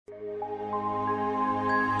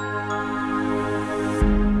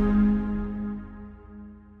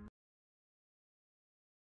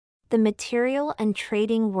The material and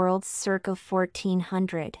trading world circa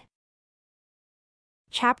 1400.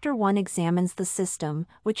 Chapter 1 examines the system,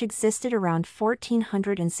 which existed around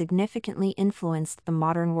 1400 and significantly influenced the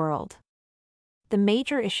modern world. The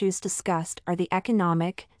major issues discussed are the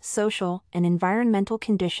economic, social, and environmental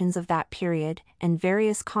conditions of that period, and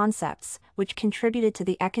various concepts, which contributed to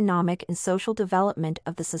the economic and social development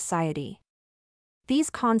of the society. These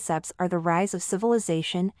concepts are the rise of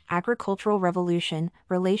civilization, agricultural revolution,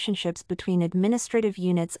 relationships between administrative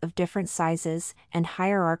units of different sizes, and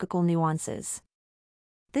hierarchical nuances.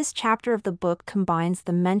 This chapter of the book combines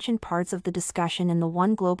the mentioned parts of the discussion in the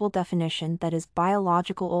one global definition that is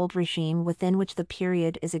biological old regime within which the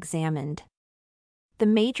period is examined. The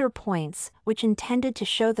major points, which intended to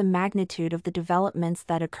show the magnitude of the developments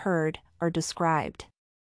that occurred, are described.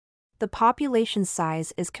 The population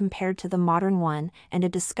size is compared to the modern one, and a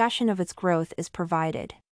discussion of its growth is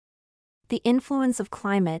provided. The influence of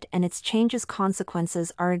climate and its changes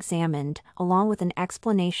consequences are examined, along with an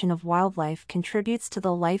explanation of wildlife contributes to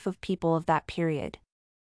the life of people of that period.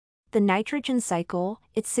 The nitrogen cycle,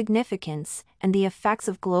 its significance, and the effects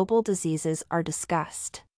of global diseases are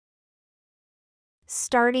discussed.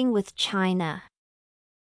 Starting with China.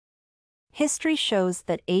 History shows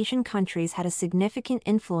that Asian countries had a significant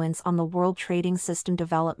influence on the world trading system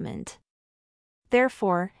development.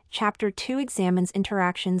 Therefore, Chapter 2 examines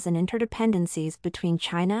interactions and interdependencies between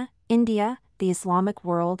China, India, the Islamic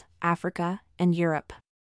world, Africa, and Europe.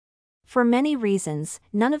 For many reasons,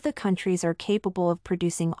 none of the countries are capable of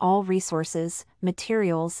producing all resources,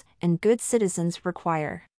 materials, and goods citizens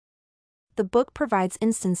require. The book provides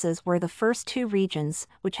instances where the first two regions,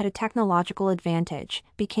 which had a technological advantage,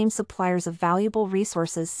 became suppliers of valuable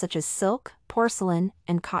resources such as silk, porcelain,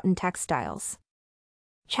 and cotton textiles.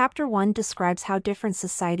 Chapter 1 describes how different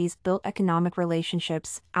societies built economic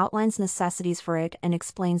relationships, outlines necessities for it, and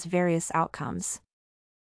explains various outcomes.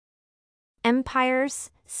 Empires,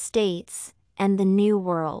 states, and the New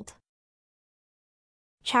World.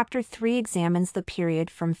 Chapter 3 examines the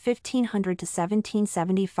period from 1500 to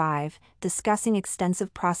 1775, discussing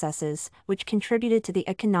extensive processes which contributed to the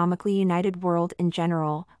economically united world in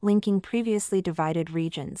general, linking previously divided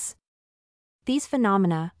regions. These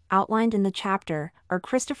phenomena, outlined in the chapter, are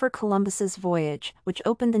Christopher Columbus's voyage, which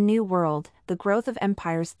opened the New World, the growth of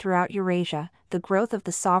empires throughout Eurasia, the growth of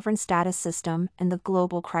the sovereign status system, and the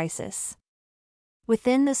global crisis.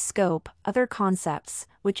 Within this scope, other concepts,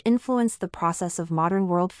 which influence the process of modern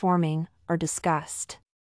world forming, are discussed.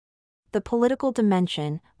 The political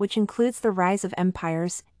dimension, which includes the rise of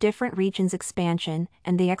empires, different regions' expansion,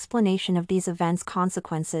 and the explanation of these events'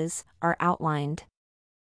 consequences, are outlined.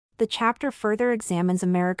 The chapter further examines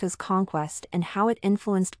America's conquest and how it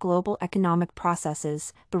influenced global economic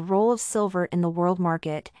processes, the role of silver in the world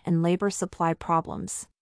market, and labor supply problems.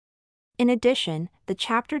 In addition, the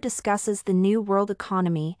chapter discusses the New World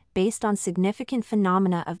economy, based on significant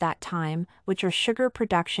phenomena of that time, which are sugar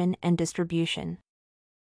production and distribution.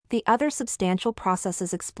 The other substantial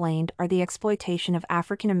processes explained are the exploitation of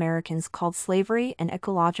African Americans called slavery and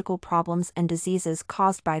ecological problems and diseases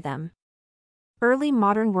caused by them. Early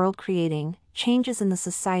modern world creating, changes in the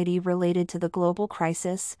society related to the global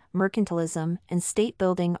crisis, mercantilism, and state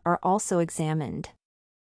building are also examined.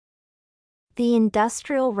 The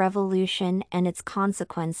Industrial Revolution and its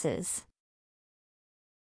consequences.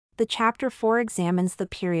 The Chapter 4 examines the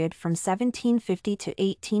period from 1750 to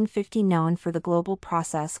 1850 known for the global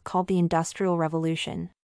process called the Industrial Revolution.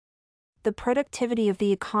 The productivity of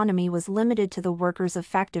the economy was limited to the workers'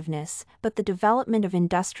 effectiveness, but the development of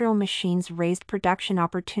industrial machines raised production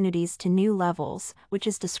opportunities to new levels, which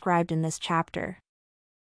is described in this chapter.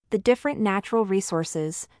 The different natural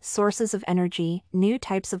resources, sources of energy, new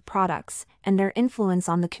types of products, and their influence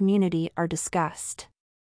on the community are discussed.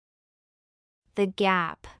 The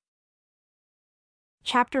gap.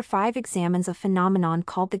 Chapter 5 examines a phenomenon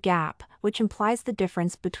called the gap, which implies the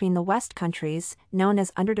difference between the West countries, known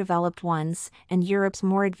as underdeveloped ones, and Europe's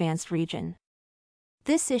more advanced region.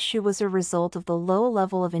 This issue was a result of the low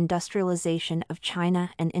level of industrialization of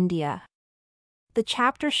China and India. The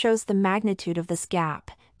chapter shows the magnitude of this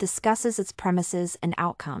gap, discusses its premises and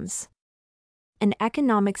outcomes. An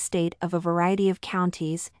economic state of a variety of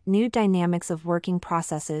counties, new dynamics of working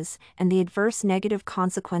processes, and the adverse negative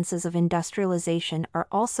consequences of industrialization are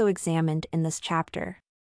also examined in this chapter.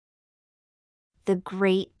 The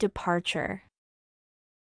Great Departure.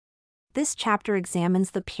 This chapter examines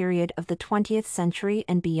the period of the 20th century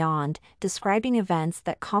and beyond, describing events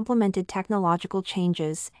that complemented technological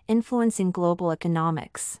changes, influencing global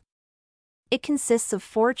economics. It consists of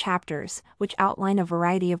 4 chapters, which outline a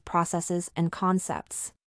variety of processes and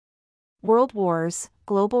concepts. World wars,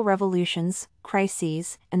 global revolutions,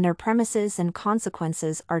 crises, and their premises and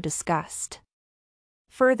consequences are discussed.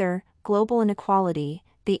 Further, global inequality,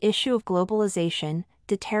 the issue of globalization,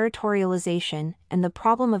 deterritorialization, and the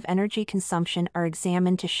problem of energy consumption are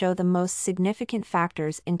examined to show the most significant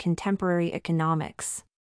factors in contemporary economics.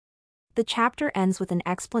 The chapter ends with an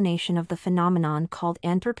explanation of the phenomenon called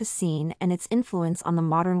Anthropocene and its influence on the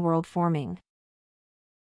modern world forming.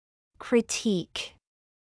 Critique.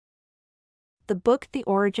 The book The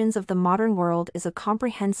Origins of the Modern World is a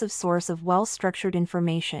comprehensive source of well-structured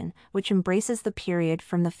information, which embraces the period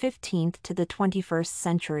from the 15th to the 21st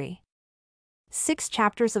century. 6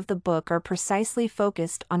 chapters of the book are precisely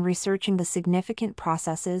focused on researching the significant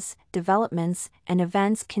processes, developments, and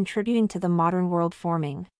events contributing to the modern world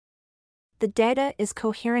forming. The data is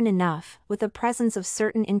coherent enough, with the presence of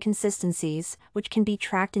certain inconsistencies, which can be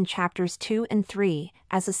tracked in chapters 2 and 3,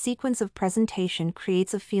 as a sequence of presentation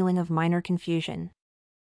creates a feeling of minor confusion.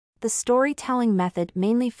 The storytelling method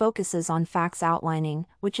mainly focuses on facts outlining,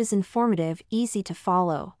 which is informative, easy to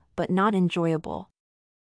follow, but not enjoyable.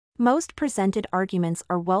 Most presented arguments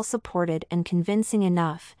are well supported and convincing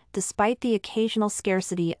enough, despite the occasional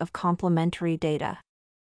scarcity of complementary data.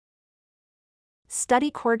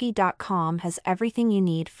 StudyCorgi.com has everything you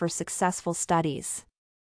need for successful studies.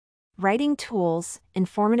 Writing tools,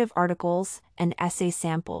 informative articles, and essay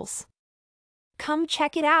samples. Come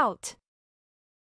check it out!